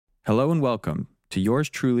Hello and welcome to yours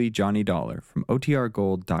truly, Johnny Dollar from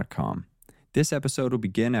OTRGold.com. This episode will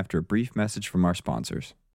begin after a brief message from our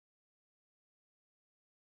sponsors.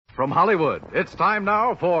 From Hollywood, it's time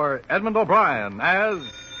now for Edmund O'Brien as...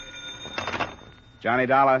 Johnny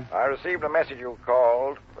Dollar? I received a message you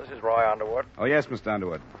called. This is Roy Underwood. Oh, yes, Mr.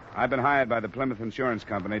 Underwood. I've been hired by the Plymouth Insurance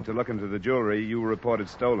Company to look into the jewelry you reported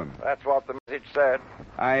stolen. That's what the message said.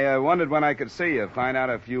 I wondered when I could see you, find out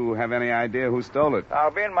if you have any idea who stole it.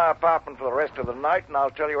 I'll be in my apartment for the rest of the night, and I'll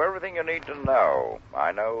tell you everything you need to know.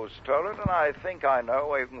 I know who stole it, and I think I know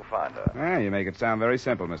where you can find her. Ah, you make it sound very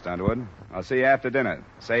simple, Mr. Underwood. I'll see you after dinner.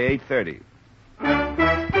 Say 8:30.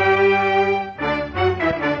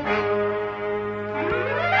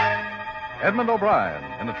 Edmund O'Brien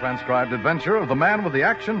in the transcribed adventure of the man with the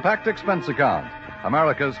action-packed expense account,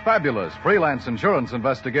 America's fabulous freelance insurance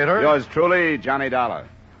investigator. Yours truly, Johnny Dollar.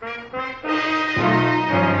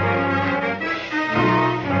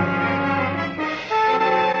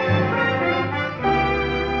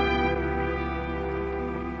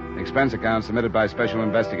 Expense account submitted by Special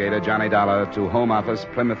Investigator Johnny Dollar to Home Office,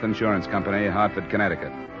 Plymouth Insurance Company, Hartford,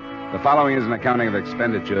 Connecticut. The following is an accounting of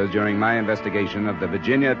expenditures during my investigation of the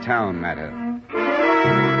Virginia Town matter.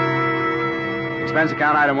 Expense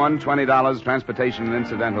account item 1, $20, transportation and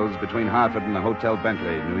incidentals between Hartford and the Hotel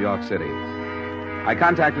Bentley, New York City. I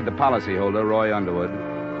contacted the policyholder, Roy Underwood,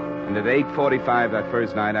 and at 8:45 that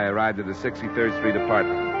first night I arrived at the 63rd Street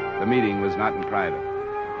apartment. The meeting was not in private.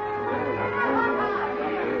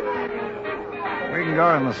 We can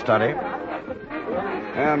go in the study.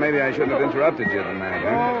 Well, maybe I shouldn't have interrupted you tonight,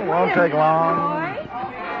 huh? Oh, won't take long.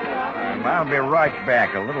 I'll be right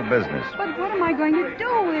back. A little business. But what am I going to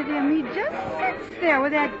do with him? He just sits there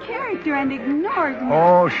with that character and ignores me.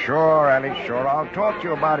 Oh, sure, Ellie, sure. I'll talk to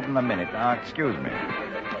you about it in a minute. Now, excuse me.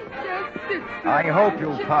 Just sits there. I hope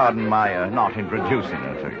you'll pardon my not introducing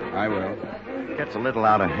her to you. I will. Gets a little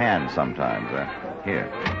out of hand sometimes.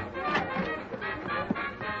 Here.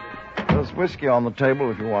 There's whiskey on the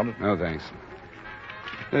table if you want it. No, thanks.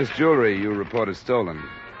 This jewelry you reported stolen.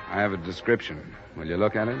 I have a description. Will you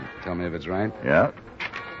look at it? Tell me if it's right. Yeah?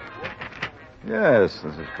 Yes,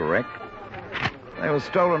 this is correct. They were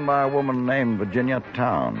stolen by a woman named Virginia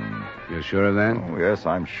Town. You're sure of that? Oh, yes,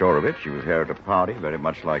 I'm sure of it. She was here at a party, very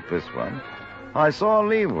much like this one. I saw her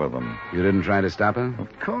leave with them. You didn't try to stop her?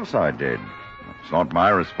 Of course I did. It's not my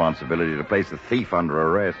responsibility to place a thief under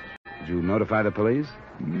arrest. Did you notify the police?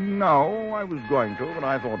 No, I was going to, but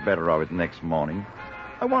I thought better of it next morning.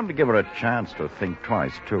 I wanted to give her a chance to think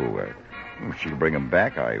twice, too. If she'll bring them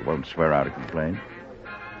back, I won't swear out a complaint.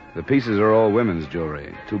 The pieces are all women's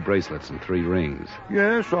jewelry. 2 bracelets and 3 rings.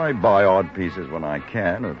 Yes, I buy odd pieces when I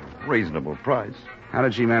can, at a reasonable price. How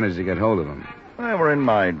did she manage to get hold of them? They were in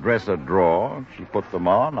my dresser drawer. She put them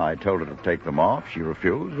on. I told her to take them off. She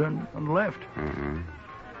refused and left. Uh-huh.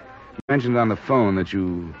 You mentioned on the phone that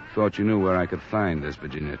you thought you knew where I could find this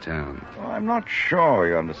Virginia Town. Well, I'm not sure,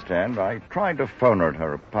 you understand. I tried to phone her at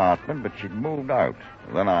her apartment, but she'd moved out.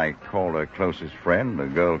 Then I called her closest friend, a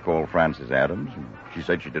girl called Frances Adams. And she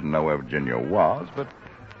said she didn't know where Virginia was, but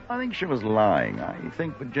I think she was lying. I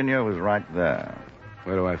think Virginia was right there.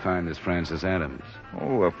 Where do I find this Frances Adams?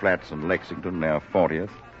 Oh, her flat's in Lexington, near 40th.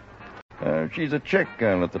 She's a chick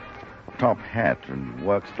girl at the top hat and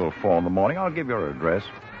works till 4 in the morning. I'll give you her address.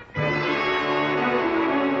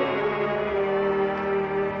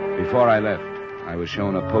 Before I left, I was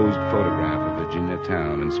shown a posed photograph of Virginia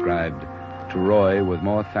Town inscribed, "To Roy with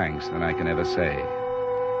more thanks than I can ever say."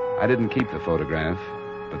 I didn't keep the photograph,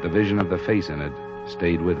 but the vision of the face in it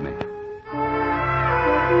stayed with me.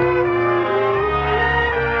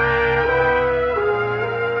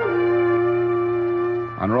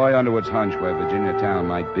 On Roy Underwood's hunch where Virginia Town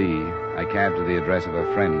might be, I cabbed to the address of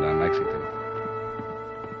a friend on Lexington.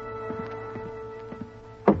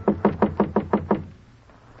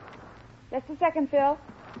 Just a second, Phil.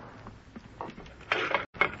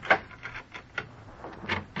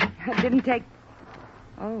 It didn't take...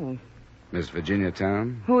 Oh. Miss Virginia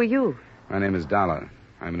Town? Who are you? My name is Dollar.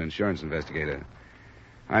 I'm an insurance investigator.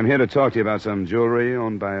 I'm here to talk to you about some jewelry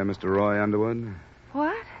owned by a Mr. Roy Underwood.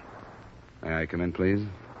 What? May I come in, please?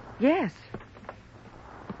 Yes.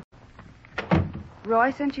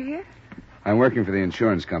 Roy sent you here? I'm working for the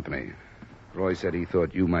insurance company. Roy said he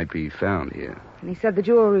thought you might be found here. And he said the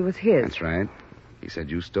jewelry was his. That's right. He said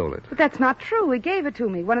you stole it. But that's not true. He gave it to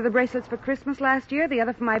me. One of the bracelets for Christmas last year, the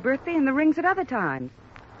other for my birthday, and the rings at other times.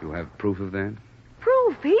 You have proof of that?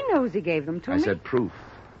 Proof. He knows he gave them to me. I said proof.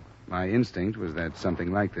 My instinct was that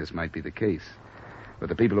something like this might be the case. But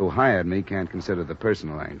the people who hired me can't consider the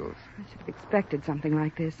personal angles. I should have expected something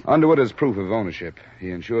like this. Underwood has proof of ownership. He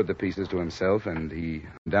insured the pieces to himself, and he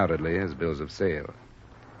undoubtedly has bills of sale.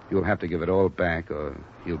 You'll have to give it all back, or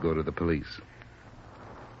he'll go to the police.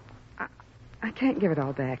 I can't give it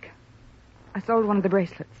all back. I sold one of the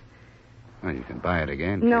bracelets. Well, you can buy it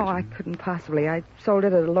again. No, can't you? I couldn't possibly. I sold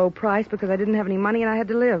it at a low price because I didn't have any money and I had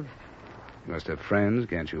to live. You must have friends.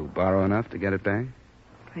 Can't you borrow enough to get it back?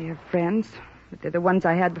 I have friends, but they're the ones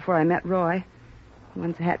I had before I met Roy.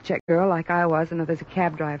 One's a hat check girl like I was, another's a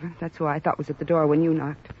cab driver. That's who I thought was at the door when you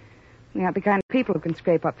knocked. They aren't the kind of people who can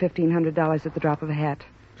scrape up $1,500 at the drop of a hat.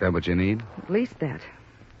 Is that what you need? At least that.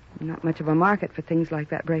 Not much of a market for things like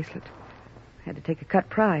that bracelet. I had to take a cut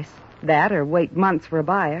price. That or wait months for a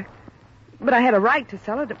buyer. But I had a right to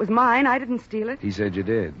sell it. It was mine. I didn't steal it. He said you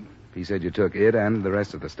did. He said you took it and the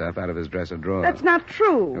rest of the stuff out of his dresser drawer. That's not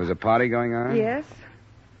true. There was a party going on? Yes.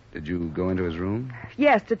 Did you go into his room?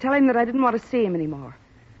 Yes, to tell him that I didn't want to see him anymore.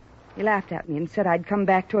 He laughed at me and said I'd come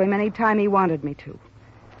back to him any time he wanted me to.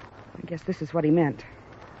 I guess this is what he meant.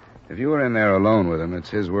 If you were in there alone with him, it's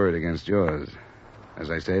his word against yours. As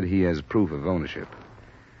I said, he has proof of ownership.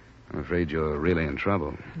 I'm afraid you're really in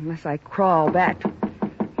trouble. Unless I crawl back.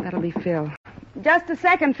 That'll be Phil. Just a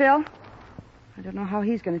second, Phil. I don't know how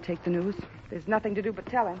he's going to take the news. There's nothing to do but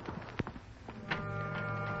tell him.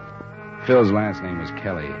 Phil's last name was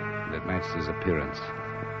Kelly, and it matched his appearance.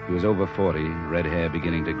 He was over 40, red hair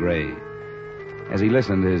beginning to gray. As he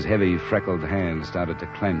listened, his heavy, freckled hands started to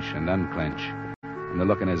clench and unclench, and the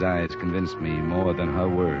look in his eyes convinced me more than her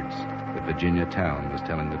words that Virginia Town was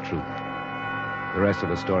telling the truth. The rest of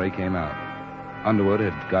the story came out. Underwood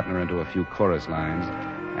had gotten her into a few chorus lines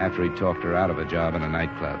after he'd talked her out of a job in a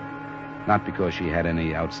nightclub. Not because she had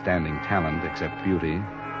any outstanding talent except beauty,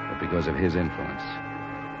 but because of his influence.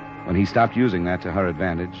 When he stopped using that to her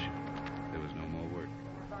advantage, there was no more work.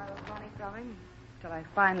 I borrowed money from him till I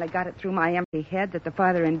finally got it through my empty head that the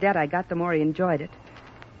farther in debt I got, the more he enjoyed it.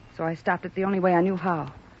 So I stopped it the only way I knew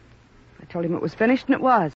how. I told him it was finished, and it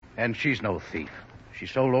was. And she's no thief. She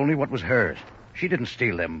sold only what was hers. She didn't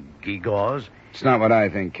steal them gewgaws. It's not what I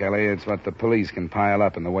think, Kelly. It's what the police can pile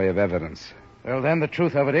up in the way of evidence. Well, then, the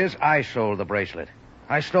truth of it is, I sold the bracelet.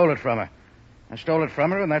 I stole it from her. I stole it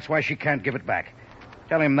from her, and that's why she can't give it back.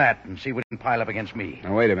 Tell him that and see what he can pile up against me.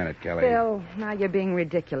 Now, wait a minute, Kelly. Phil, now you're being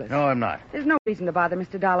ridiculous. No, I'm not. There's no reason to bother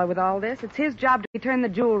Mr. Dollar with all this. It's his job to return the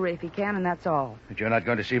jewelry if he can, and that's all. But you're not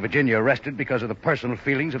going to see Virginia arrested because of the personal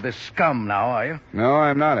feelings of this scum now, are you? No,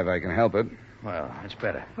 I'm not, if I can help it. Well, that's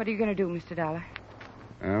better. What are you going to do, Mr. Dollar?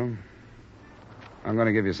 Well, I'm going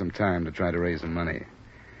to give you some time to try to raise some money.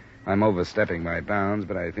 I'm overstepping my bounds,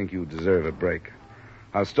 but I think you deserve a break.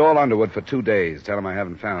 I'll stall Underwood for 2 days. Tell him I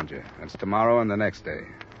haven't found you. That's tomorrow and the next day.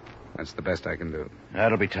 That's the best I can do.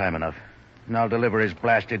 That'll be time enough. And I'll deliver his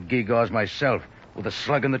blasted gewgaws myself, with a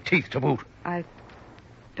slug in the teeth to boot. I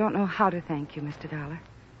don't know how to thank you, Mr. Dollar.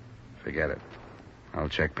 Forget it. I'll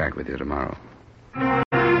check back with you tomorrow.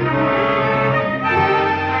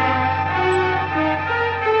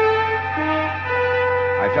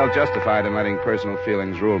 I felt justified in letting personal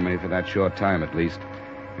feelings rule me for that short time, at least,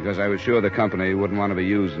 because I was sure the company wouldn't want to be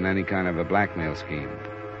used in any kind of a blackmail scheme.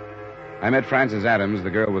 I met Frances Adams, the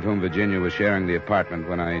girl with whom Virginia was sharing the apartment,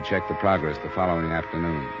 when I checked the progress the following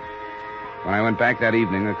afternoon. When I went back that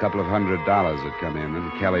evening, a couple of $100 had come in,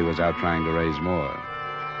 and Kelly was out trying to raise more.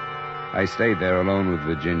 I stayed there alone with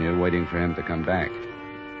Virginia, waiting for him to come back.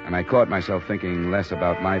 And I caught myself thinking less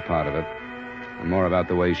about my part of it, and more about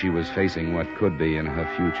the way she was facing what could be in her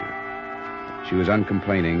future. She was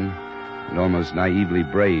uncomplaining and almost naively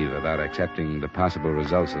brave about accepting the possible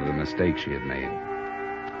results of the mistake she had made.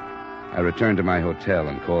 I returned to my hotel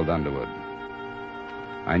and called Underwood.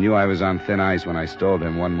 I knew I was on thin ice when I stalled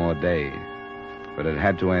him one more day, but it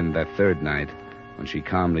had to end that third night when she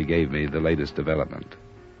calmly gave me the latest development.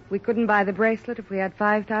 We couldn't buy the bracelet if we had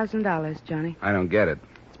 $5,000, Johnny. I don't get it.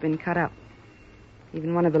 It's been cut up.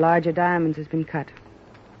 Even one of the larger diamonds has been cut.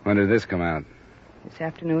 When did this come out? This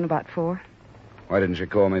afternoon, about 4. Why didn't you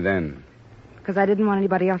call me then? Because I didn't want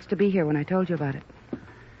anybody else to be here when I told you about it.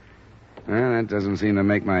 Well, that doesn't seem to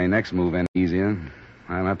make my next move any easier.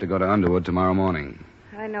 I'll have to go to Underwood tomorrow morning.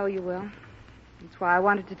 I know you will. That's why I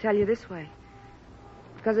wanted to tell you this way.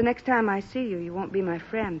 Because the next time I see you, you won't be my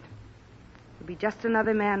friend. You'll be just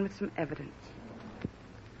another man with some evidence.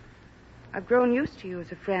 I've grown used to you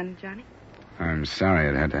as a friend, Johnny. I'm sorry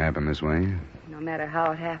it had to happen this way. No matter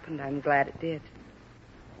how it happened, I'm glad it did.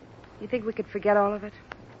 You think we could forget all of it?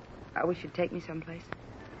 I wish you'd take me someplace.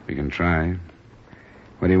 We can try.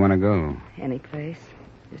 Where do you want to go? Any place.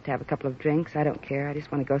 Just have a couple of drinks. I don't care. I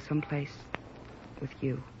just want to go someplace with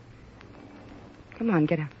you. Come on,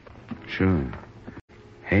 get up. Sure.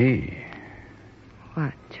 Hey.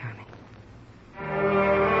 What, Johnny?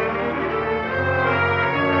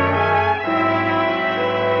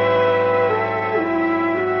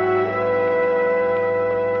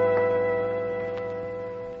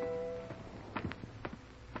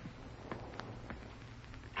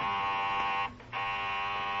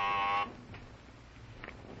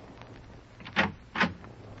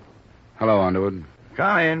 Hello, Underwood.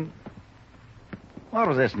 Come in. What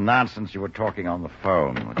was this nonsense you were talking on the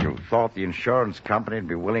phone? That you thought the insurance company would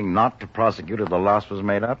be willing not to prosecute if the loss was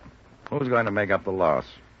made up? Who's going to make up the loss?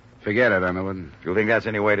 Forget it, Underwood. Do you think that's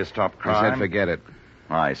any way to stop crime? I said forget it.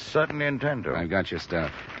 I certainly intend to. I've got your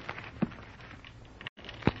stuff.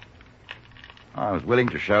 I was willing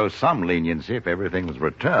to show some leniency if everything was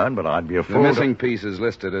returned, but I'd be a The fool missing piece is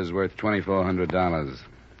listed as worth $2,400.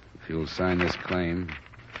 If you'll sign this claim,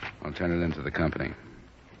 I'll turn it into the company.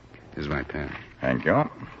 Here's my pen. Thank you.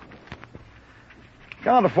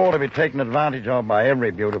 Can't afford to be taken advantage of by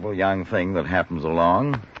every beautiful young thing that happens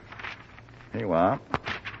along. Here you are.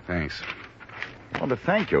 Thanks. I want to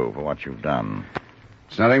thank you for what you've done.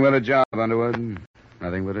 It's nothing but a job, Underwood.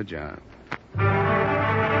 Nothing but a job.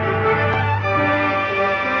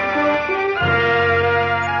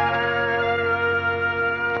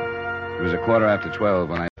 It was 12:15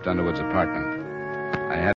 when I left Underwood's apartment.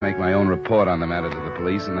 I had to make my own report on the matter to the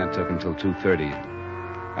police, and that took until 2:30.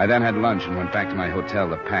 I then had lunch and went back to my hotel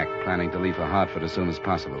to pack, planning to leave for Hartford as soon as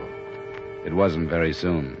possible. It wasn't very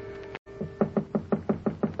soon.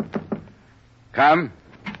 Come.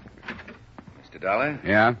 Mr. Dollar?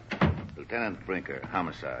 Yeah? Lieutenant Brinker,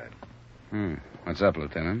 homicide. What's up,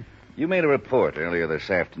 Lieutenant? You made a report earlier this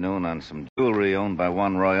afternoon on some jewelry owned by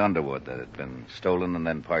one Roy Underwood that had been stolen and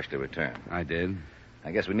then partially returned. I did.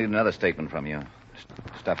 I guess we need another statement from you.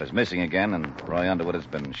 Stuff is missing again, and Roy Underwood has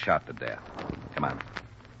been shot to death. Come on.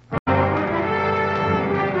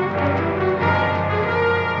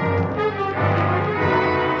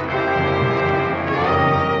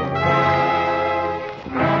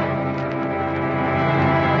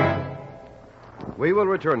 We will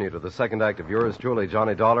return you to the second act of yours truly,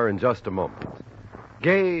 Johnny Dollar, in just a moment.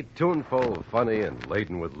 Gay, tuneful, funny, and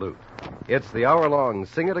laden with loot. It's the hour-long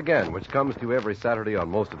Sing It Again, which comes to you every Saturday on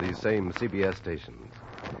most of these same CBS stations.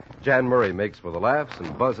 Jan Murray makes for the laughs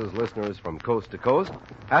and buzzes listeners from coast to coast,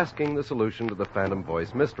 asking the solution to the Phantom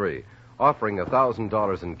Voice mystery, offering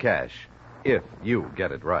 $1,000 in cash, if you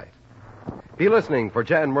get it right. Be listening for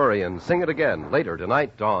Jan Murray and Sing It Again later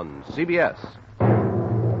tonight on CBS.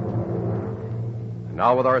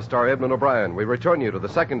 Now with our star Edmund O'Brien, we return you to the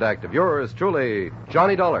second act of yours truly,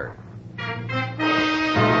 Johnny Dollar.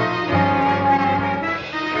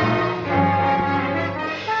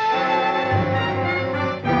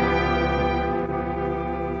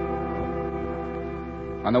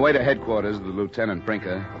 On the way to headquarters with Lieutenant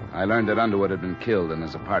Brinker, I learned that Underwood had been killed in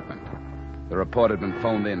his apartment. The report had been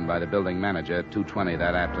phoned in by the building manager at 2:20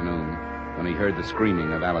 that afternoon when he heard the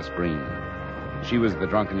screaming of Alice Breen. She was the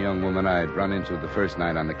drunken young woman I had run into the first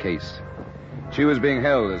night on the case. She was being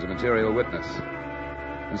held as a material witness.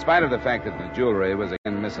 In spite of the fact that the jewelry was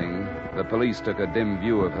again missing, the police took a dim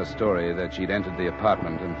view of her story that she'd entered the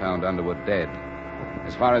apartment and found Underwood dead.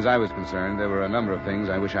 As far as I was concerned, there were a number of things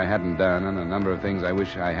I wish I hadn't done and a number of things I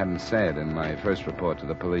wish I hadn't said in my first report to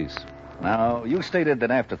the police. Now, you stated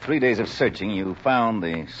that after 3 days of searching, you found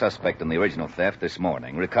the suspect in the original theft this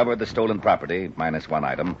morning, recovered the stolen property, minus one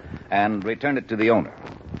item, and returned it to the owner.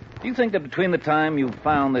 Do you think that between the time you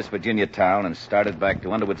found this Virginia town and started back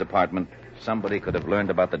to Underwood's apartment, somebody could have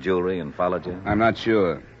learned about the jewelry and followed you? I'm not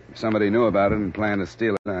sure. If somebody knew about it and planned to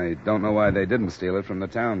steal it, I don't know why they didn't steal it from the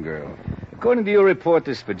town girl. According to your report,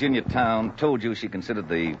 this Virginia town told you she considered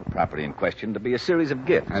the property in question to be a series of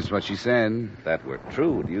gifts. That's what she said. If that were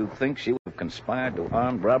true, do you think she would have conspired to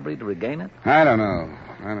armed robbery to regain it? I don't know.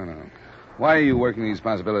 Why are you working these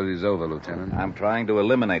possibilities over, Lieutenant? I'm trying to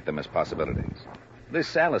eliminate them as possibilities.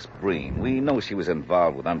 This Alice Breen, we know she was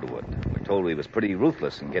involved with Underwood. We're told he was pretty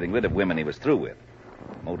ruthless in getting rid of women he was through with.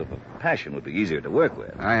 A motive of passion would be easier to work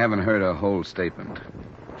with. I haven't heard a whole statement.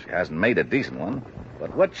 She hasn't made a decent one.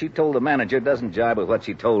 But what she told the manager doesn't jibe with what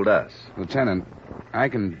she told us. Lieutenant, I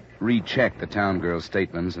can recheck the town girl's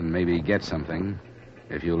statements and maybe get something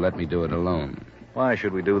if you'll let me do it alone. Why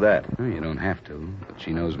should we do that? Well, you don't have to, but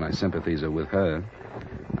she knows my sympathies are with her.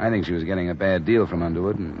 I think she was getting a bad deal from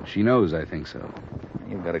Underwood, and she knows I think so.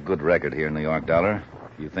 You've got a good record here in New York, Dollar.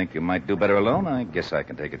 You think you might do better alone? I guess I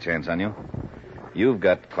can take a chance on you. You've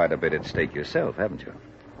got quite a bit at stake yourself, haven't you?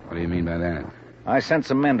 What do you mean by that? I sent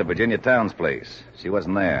some men to Virginia Town's place. She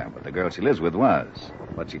wasn't there, but the girl she lives with was.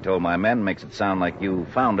 What she told my men makes it sound like you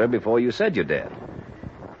found her before you said you did.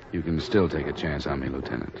 You can still take a chance on me,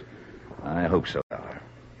 Lieutenant. I hope so, Dollar.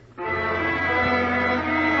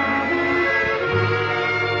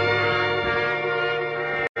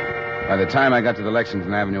 By the time I got to the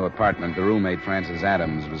Lexington Avenue apartment, the roommate, Francis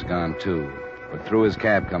Adams, was gone, too. But through his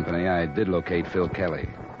cab company, I did locate Phil Kelly.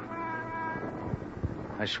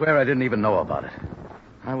 I swear I didn't even know about it.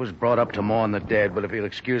 I was brought up to mourn the dead, but if you'll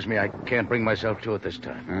excuse me, I can't bring myself to it this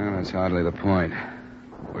time. Well, that's hardly the point.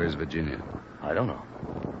 Where's Virginia? I don't know.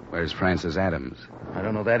 Where's Francis Adams? I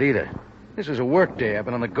don't know that either. This is a work day. I've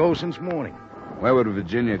been on the go since morning. Where would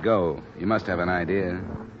Virginia go? You must have an idea.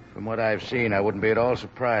 From what I've seen, I wouldn't be at all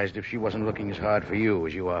surprised if she wasn't looking as hard for you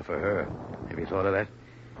as you are for her. Have you thought of that?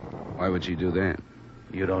 Why would she do that?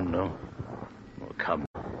 You don't know? Well, come.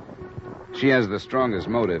 She has the strongest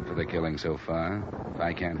motive for the killing so far. If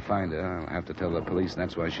I can't find her, I'll have to tell the police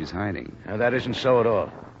that's why she's hiding. Now, that isn't so at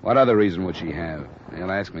all. What other reason would she have?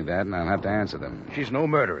 They'll ask me that, and I'll have to answer them. She's no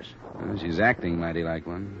murderess. Well, she's acting mighty like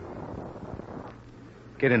one.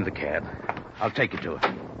 Get into the cab. I'll take you to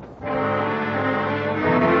her.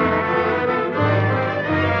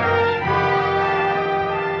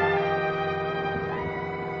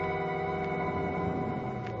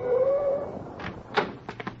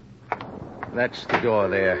 That's the door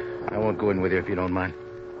there. I won't go in with you if you don't mind.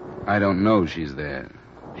 I don't know she's there.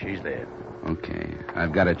 She's there. Okay.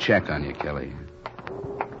 I've got a check on you, Kelly.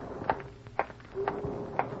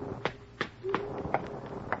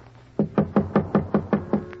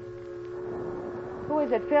 Who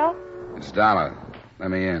is it, Phil? It's Dollar.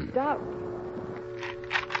 Let me in.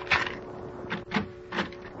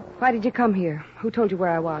 Why did you come here? Who told you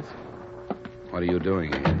where I was? What are you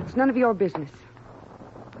doing here? It's none of your business.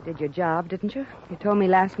 You did your job, didn't you? You told me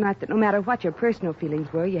last night that no matter what your personal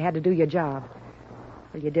feelings were, you had to do your job.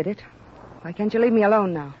 Well, you did it. Why can't you leave me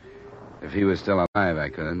alone now? If he was still alive, I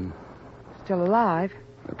could. Still alive?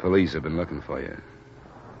 The police have been looking for you.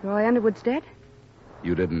 Roy Underwood's dead?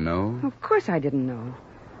 You didn't know? Of course I didn't know.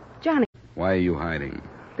 Johnny. Why are you hiding?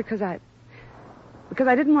 Because I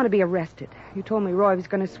didn't want to be arrested. You told me Roy was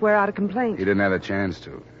going to swear out a complaint. He didn't have a chance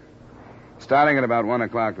to. Starting at about 1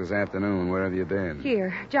 o'clock this afternoon, where have you been?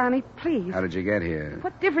 Here, Johnny, please. How did you get here?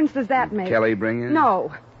 What difference does that make? Kelly bring you?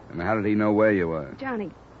 No. And how did he know where you were? Johnny,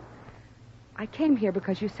 I came here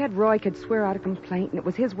because you said Roy could swear out a complaint, and it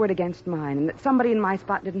was his word against mine, and that somebody in my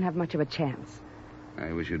spot didn't have much of a chance.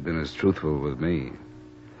 I wish you'd been as truthful with me.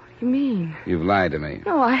 What do you mean? You've lied to me.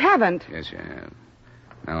 No, I haven't. Yes, you have.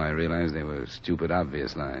 Now I realize they were stupid,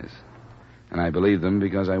 obvious lies. And I believed them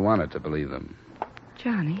because I wanted to believe them.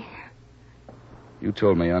 Johnny. You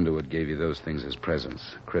told me Underwood gave you those things as presents,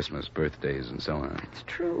 Christmas, birthdays, and so on. It's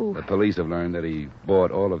true. The police have learned that he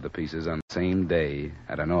bought all of the pieces on the same day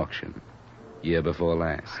at an auction, year before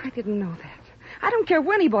last. I didn't know that. I don't care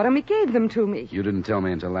when he bought them. He gave them to me. You didn't tell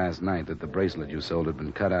me until last night that the bracelet you sold had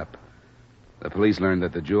been cut up. The police learned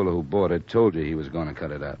that the jeweler who bought it told you he was going to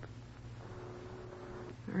cut it up.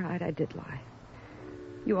 All right, I did lie.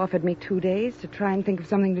 You offered me 2 days to try and think of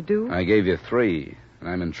something to do. I gave you 3, and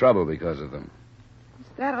I'm in trouble because of them.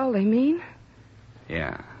 Is that all they mean?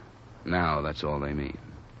 Yeah. Now that's all they mean.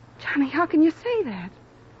 Johnny, how can you say that?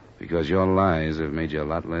 Because your lies have made you a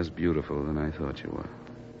lot less beautiful than I thought you were.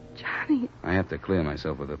 Johnny. I have to clear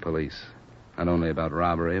myself with the police. Not only about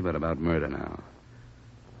robbery, but about murder now.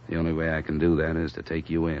 The only way I can do that is to take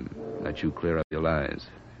you in. Let you clear up your lies,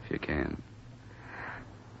 if you can.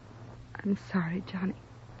 I'm sorry, Johnny.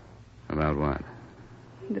 About what?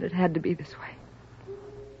 That it had to be this way.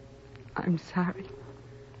 I'm sorry.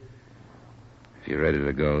 If you're ready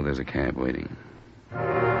to go, there's a cab waiting.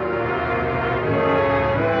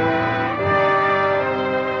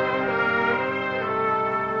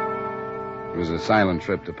 It was a silent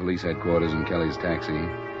trip to police headquarters in Kelly's taxi,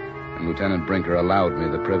 and Lieutenant Brinker allowed me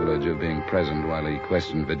the privilege of being present while he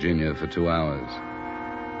questioned Virginia for 2 hours.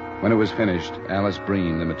 When it was finished, Alice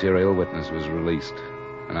Breen, the material witness, was released,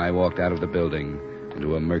 and I walked out of the building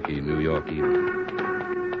into a murky New York evening.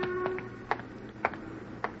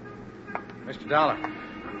 Mr. Dollar.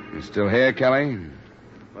 You still here, Kelly?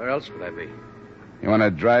 Where else would I be? You want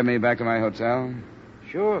to drive me back to my hotel?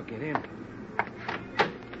 Sure, get in.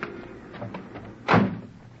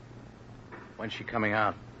 When's she coming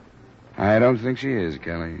out? I don't think she is,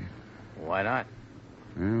 Kelly. Why not?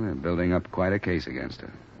 Well, they're building up quite a case against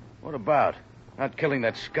her. What about? Not killing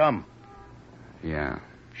that scum. Yeah.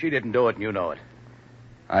 She didn't do it, and you know it.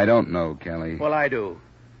 I don't know, Kelly. Well, I do.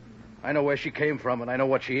 I know where she came from, and I know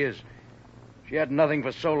what she is. She had nothing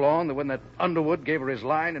for so long that when that Underwood gave her his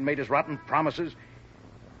line and made his rotten promises,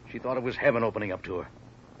 she thought it was heaven opening up to her.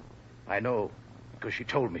 I know, because she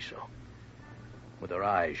told me so. With her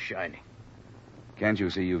eyes shining. Can't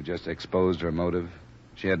you see you've just exposed her motive?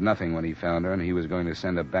 She had nothing when he found her, and he was going to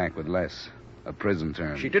send her back with less. A prison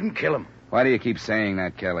term. She didn't kill him. Why do you keep saying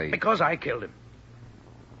that, Kelly? Because I killed him.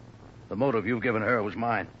 The motive you've given her was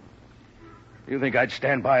mine. Do you think I'd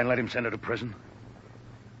stand by and let him send her to prison?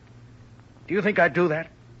 Do you think I'd do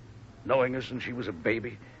that? Knowing her since she was a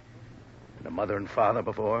baby? And a mother and father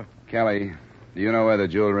before? Kelly, do you know where the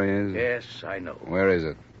jewelry is? Yes, I know. Where is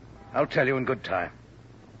it? I'll tell you in good time.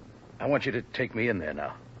 I want you to take me in there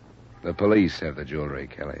now. The police have the jewelry,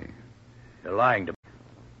 Kelly. You're lying to me.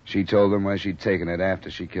 She told them where she'd taken it after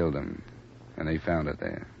she killed him, and they found it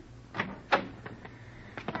there.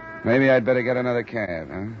 Maybe I'd better get another cab,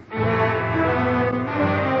 huh?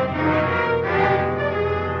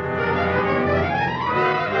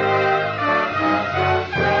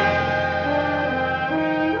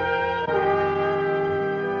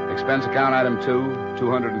 Expense account item 2,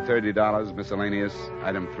 $230, miscellaneous.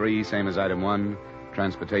 Item 3, same as item 1,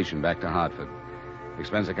 transportation back to Hartford.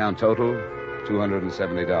 Expense account total,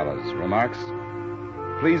 $270. Remarks?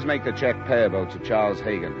 Please make the check payable to Charles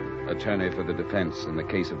Hagan, attorney for the defense in the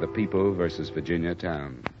case of the People versus Virginia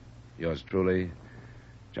Town. Yours truly,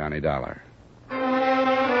 Johnny Dollar.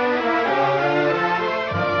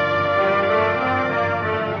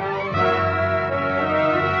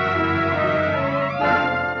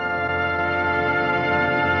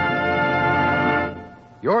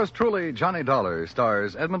 Yours truly, Johnny Dollar,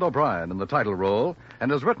 stars Edmund O'Brien in the title role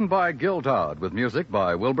and is written by Gil Dodd with music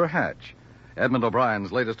by Wilbur Hatch. Edmund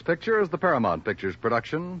O'Brien's latest picture is the Paramount Pictures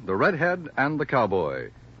production, The Redhead and the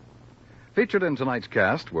Cowboy. Featured in tonight's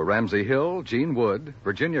cast were Ramsey Hill, Gene Wood,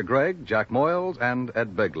 Virginia Gregg, Jack Moyles, and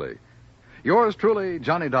Ed Begley. Yours truly,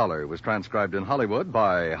 Johnny Dollar, was transcribed in Hollywood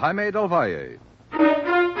by Jaime Del Valle.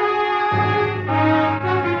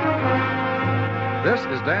 This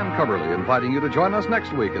is Dan Coverly inviting you to join us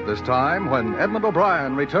next week at this time when Edmund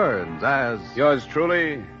O'Brien returns as... Yours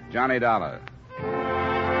truly, Johnny Dollar.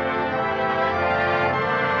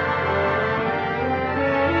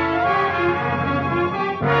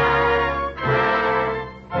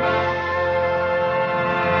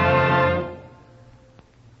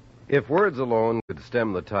 If words alone could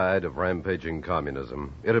stem the tide of rampaging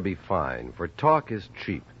communism, it'd be fine, for talk is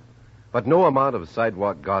cheap. But no amount of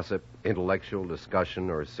sidewalk gossip, intellectual discussion,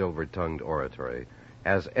 or silver-tongued oratory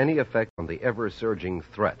has any effect on the ever-surging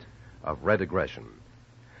threat of red aggression.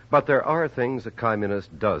 But there are things a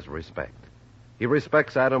communist does respect. He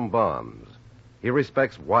respects atom bombs. He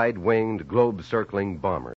respects wide-winged, globe-circling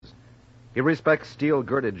bombers. He respects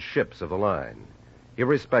steel-girded ships of the line. He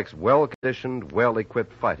respects well-conditioned,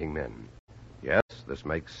 well-equipped fighting men. Yes, this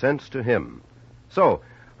makes sense to him. So,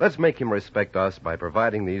 let's make him respect us by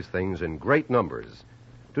providing these things in great numbers.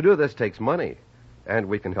 To do this takes money, and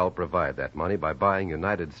we can help provide that money by buying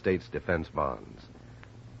United States defense bonds.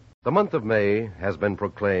 The month of May has been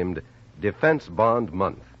proclaimed Defense Bond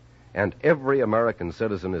Month, and every American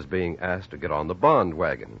citizen is being asked to get on the bond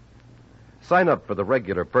wagon. Sign up for the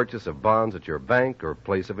regular purchase of bonds at your bank or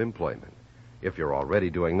place of employment. If you're already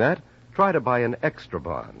doing that, try to buy an extra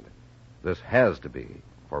bond. This has to be,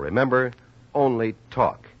 for remember, only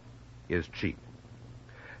talk is cheap.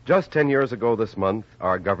 Just 10 years ago this month,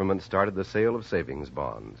 our government started the sale of savings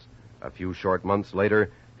bonds. A few short months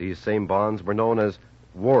later, these same bonds were known as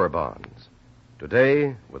war bonds.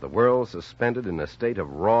 Today, with the world suspended in a state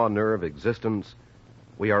of raw nerve existence,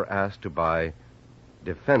 we are asked to buy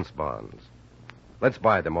defense bonds. Let's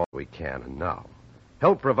buy them all we can and now.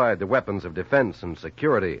 Help provide the weapons of defense and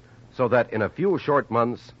security so that in a few short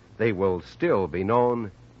months they will still be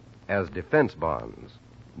known as defense bonds,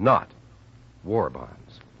 not war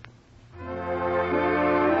bonds.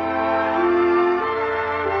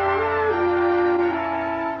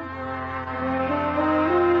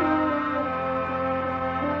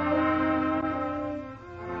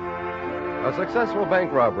 A successful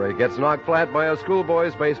bank robbery gets knocked flat by a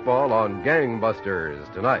schoolboy's baseball on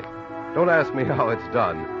Gangbusters tonight. Don't ask me how it's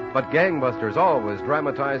done, but Gangbusters always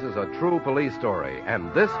dramatizes a true police story.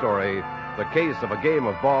 And this story, the case of a game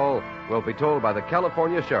of ball, will be told by the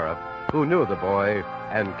California sheriff who knew the boy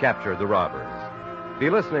and captured the robbers. Be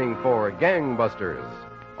listening for Gangbusters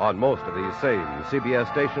on most of these same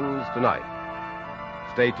CBS stations tonight.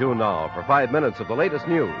 Stay tuned now for 5 minutes of the latest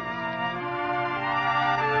news.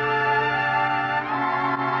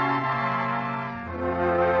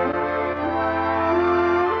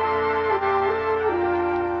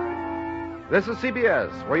 This is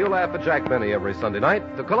CBS, where you laugh at Jack Benny every Sunday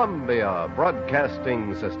night, the Columbia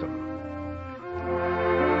Broadcasting System.